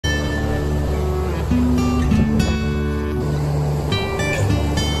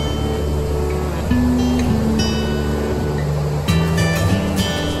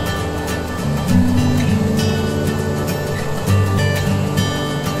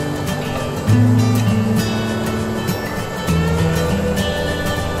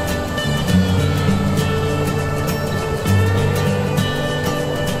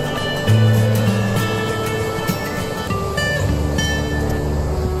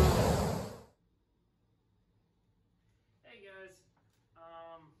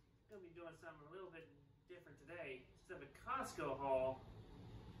today, instead of a Costco haul,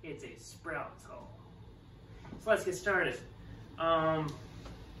 it's a Sprouts haul. So let's get started.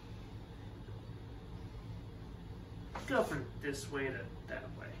 Go from this way to that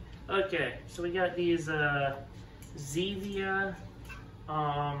way. Okay, so we got these Zevia.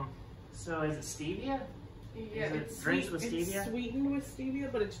 So is it stevia? Yeah, it's drinks with stevia? It's sweetened with stevia,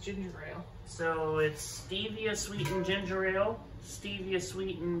 but it's ginger ale. So it's stevia sweetened ginger ale, stevia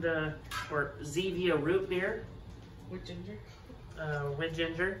sweetened or Zevia root beer. With ginger? With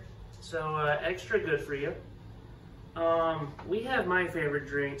ginger. So extra good for you. We have my favorite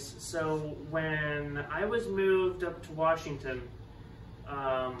drinks. So when I was moved up to Washington,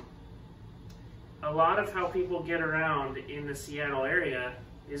 a lot of how people get around in the Seattle area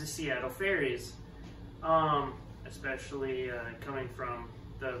is the Seattle ferries. Especially coming from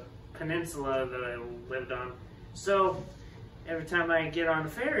the peninsula that I lived on. So every time I get on the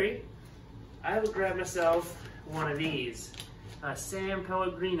ferry, I would grab myself one of these, San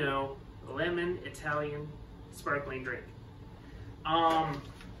Pellegrino lemon Italian sparkling drink.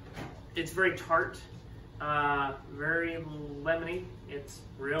 It's very tart, very lemony. It's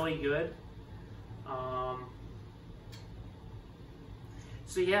really good.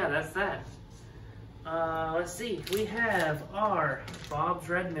 So yeah, that's that. Let's see, we have our Bob's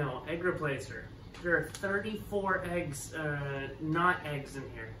Red Mill egg replacer. There are 34 eggs, not eggs in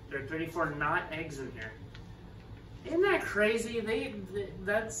here. There are 34 not eggs in here. Isn't that crazy?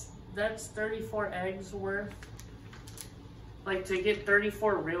 That's 34 eggs worth. Like, to get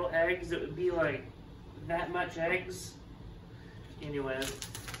 34 real eggs, it would be like that much eggs. Anyways,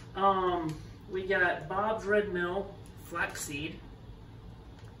 we got Bob's Red Mill flaxseed.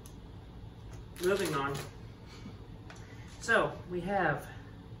 Moving on. So we have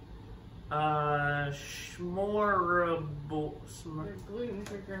Schmorable. They're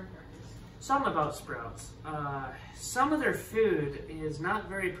gluten-free graham crackers. Something about Sprouts. Some of their food is not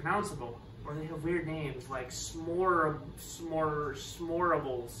very pronounceable, or they have weird names like Smorables.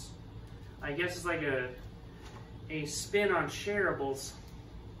 I guess it's like a spin on shareables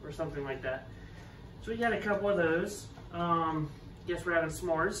or something like that. So we got a couple of those. Guess we're having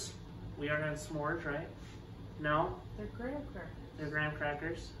s'mores. We are having s'mores, right? No? They're graham crackers. They're graham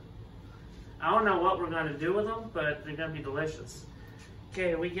crackers. I don't know what we're going to do with them, but they're going to be delicious.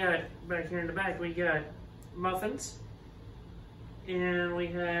 Okay, we got, back here in the back, we got muffins. And we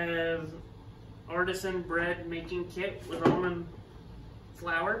have artisan bread making kit with almond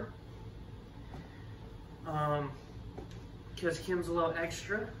flour. Because Kim's a little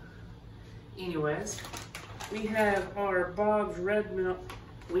extra. Anyways, we have our Bob's Red Mill.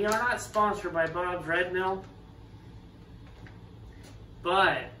 We are not sponsored by Bob's Red Mill,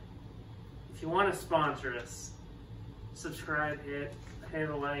 but if you want to sponsor us, subscribe, hit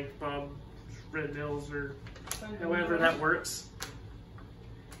a like, Bob's Red Mills, or however that works,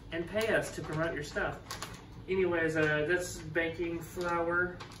 and pay us to promote your stuff. Anyways, this is baking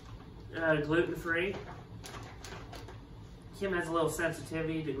flour, gluten-free. Kim has a little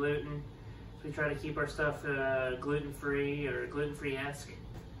sensitivity to gluten, so we try to keep our stuff gluten-free or gluten-free-esque.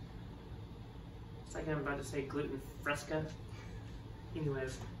 It's like I'm about to say gluten fresca.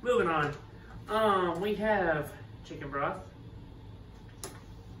 Anyways, moving on. We have chicken broth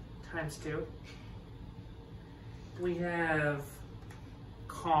 ×2. We have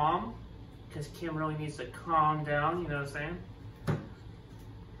calm, because Kim really needs to calm down, you know what I'm saying?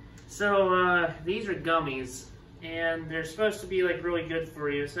 So these are gummies, and they're supposed to be like really good for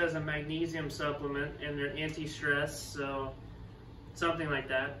you. It says a magnesium supplement, and they're anti-stress, so something like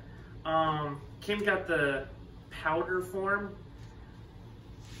that. Kim got the powder form.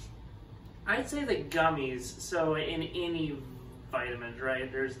 I'd say the gummies, so in any vitamins,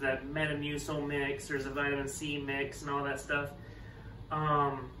 right? There's that Metamucil mix, there's a vitamin C mix and all that stuff.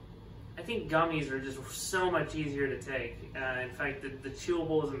 I think gummies are just so much easier to take. In fact, the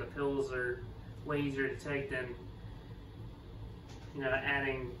chewables and the pills are way easier to take than, you know,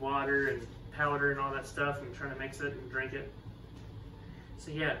 adding water and powder and all that stuff and trying to mix it and drink it. So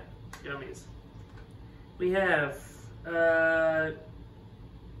yeah, gummies. We have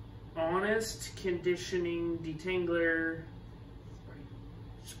Honest Conditioning Detangler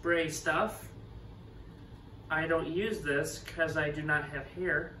spray stuff. I don't use this because I do not have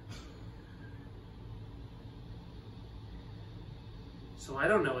hair. So I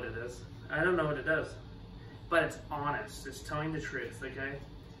don't know what it is. I don't know what it does. But it's honest. It's telling the truth, okay?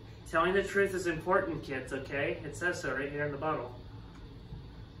 Telling the truth is important, kids, okay? It says so right here in the bottle.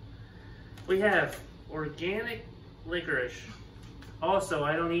 We have organic licorice. Also,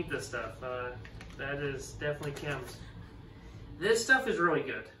 I don't eat this stuff. That is definitely Kim's. This stuff is really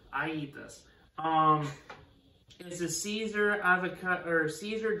good. I eat this. It's a Caesar avocado or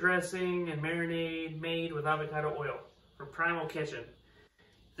Caesar dressing and marinade made with avocado oil from Primal Kitchen.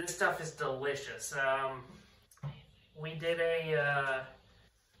 This stuff is delicious. We did a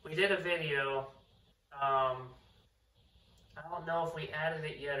video. I don't know if we added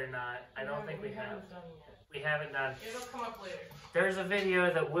it yet or not. I don't think we have. Haven't done yet. We haven't done. It'll come up later. There's a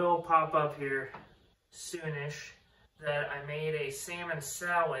video that will pop up here soonish that I made a salmon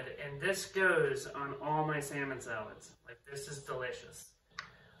salad, and this goes on all my salmon salads. Like, this is delicious.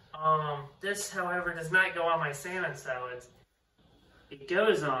 This, however, does not go on my salmon salads. It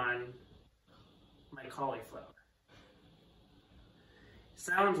goes on my cauliflower.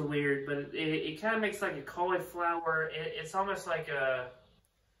 Sounds weird, but it kind of makes like a cauliflower. It's almost like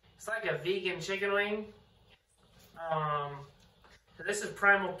it's like a vegan chicken wing. So this is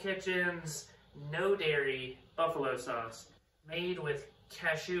Primal Kitchen's no dairy buffalo sauce made with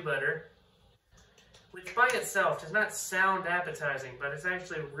cashew butter, which by itself does not sound appetizing, but it's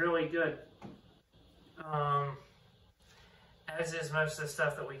actually really good. As is most of the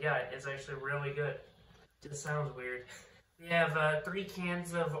stuff that we got. It's actually really good. Just sounds weird. We have 3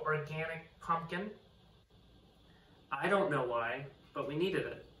 cans of organic pumpkin. I don't know why, but we needed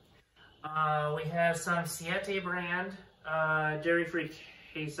it. We have some Siete brand dairy-free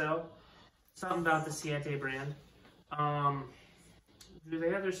queso. Something about the Siete brand. Do they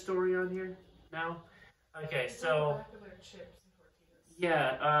have their story on here? No? Okay, so...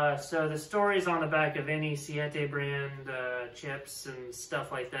 Yeah, so the story's on the back of any Siete brand chips and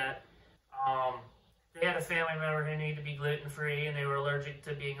stuff like that. They had a family member who needed to be gluten-free and they were allergic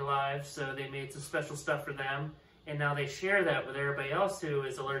to being alive, so they made some special stuff for them. And now they share that with everybody else who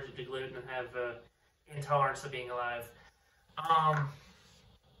is allergic to gluten and have intolerance to being alive. And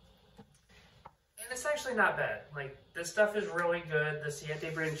it's actually not bad. Like, this stuff is really good. The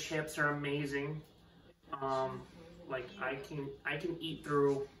Siete brand chips are amazing. Like, I can eat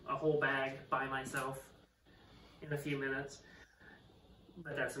through a whole bag by myself in a few minutes.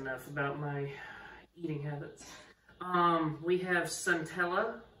 But that's enough about my eating habits. We have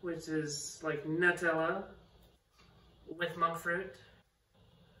Suntella, which is like Nutella with monk fruit.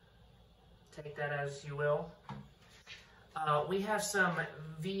 Take that as you will. We have some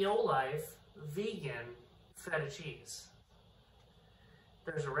Violife vegan feta cheese.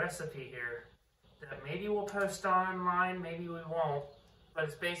 There's a recipe here that maybe we'll post online, maybe we won't. But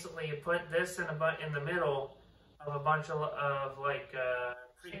it's basically you put this in the middle of a bunch of like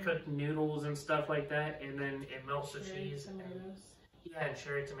pre-cooked noodles and stuff like that, and then it melts the cheese. Tomatoes. Yeah, and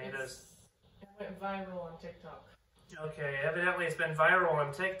cherry tomatoes. It went viral on TikTok. Okay, evidently it's been viral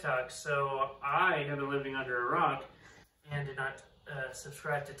on TikTok, so I have been living under a rock and did not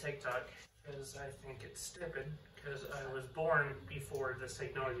subscribe to TikTok because I think it's stupid, because I was born before this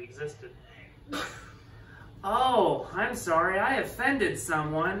technology existed. Oh, I'm sorry, I offended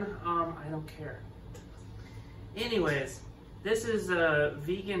someone. I don't care. Anyways, this is a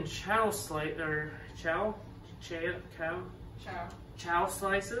vegan chow slice, or chow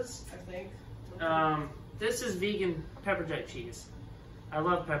slices. I think. This is vegan pepper jack cheese. I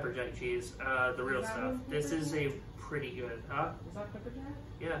love pepper jack cheese, the real stuff. This is a pretty good, huh? Is that pepper jack?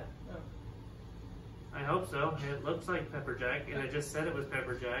 Yeah. Oh. I hope so. It looks like pepper jack, and I just said it was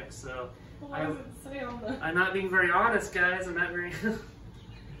pepper jack, so. Well, why does it say on the... I'm not being very honest, guys. I'm not very...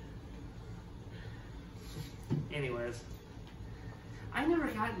 Anyways. I never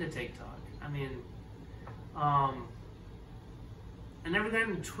got into TikTok. I mean, I never got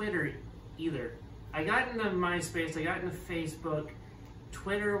into Twitter either. I got into MySpace, I got into Facebook.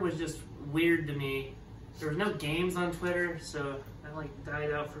 Twitter was just weird to me. There was no games on Twitter, so that like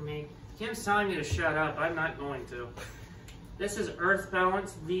died out for me. Kim's telling me to shut up. I'm not going to. This is Earth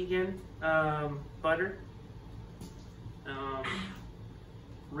Balance vegan butter.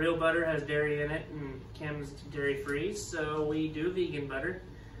 Real butter has dairy in it, and Kim's dairy free, so we do vegan butter.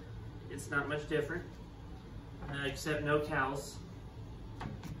 It's not much different, except no cows.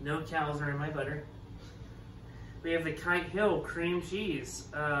 No cows are in my butter. We have the Kite Hill cream cheese,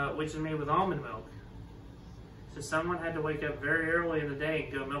 which is made with almond milk. So someone had to wake up very early in the day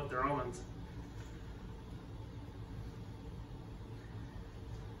and go milk their almonds.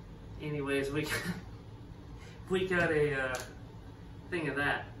 Anyways, we got a thing of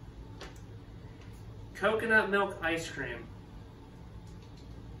that. Coconut milk ice cream.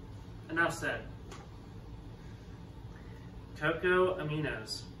 Enough said. Cocoa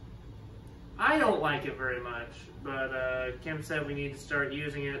aminos. I don't like it very much, but Kim said we need to start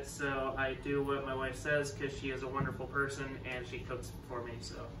using it, so I do what my wife says because she is a wonderful person and she cooks for me.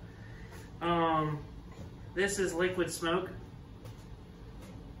 So, this is liquid smoke.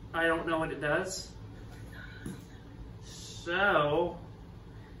 I don't know what it does. So,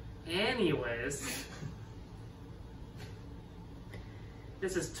 anyways,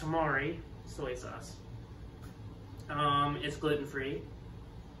 this is Tamari soy sauce. It's gluten-free.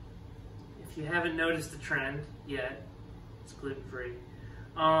 If you haven't noticed the trend yet, it's gluten-free.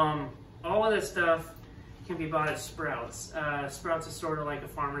 All of this stuff can be bought at Sprouts. Sprouts is sort of like a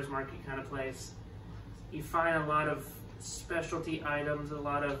farmer's market kind of place. You find a lot of specialty items, a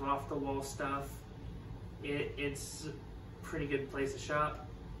lot of off-the-wall stuff. It's a pretty good place to shop.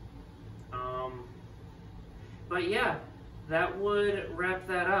 But yeah, that would wrap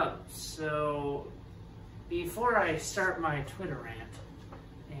that up. So before I start my Twitter rant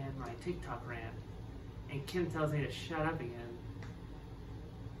and my TikTok rant, and Kim tells me to shut up again,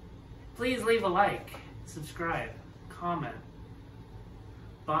 please leave a like, subscribe, comment,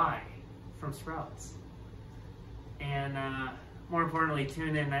 buy from Sprouts. And more importantly,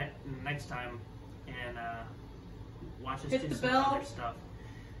 tune in next time and watch us do some other stuff.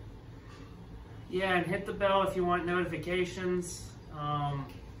 Yeah, and hit the bell if you want notifications.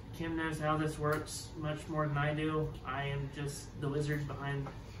 Kim knows how this works much more than I do. I am just the wizard behind,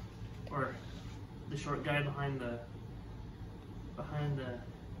 or the short guy behind the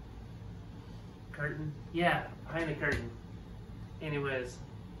curtain. Yeah, behind the curtain. Anyways,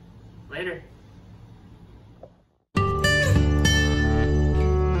 later.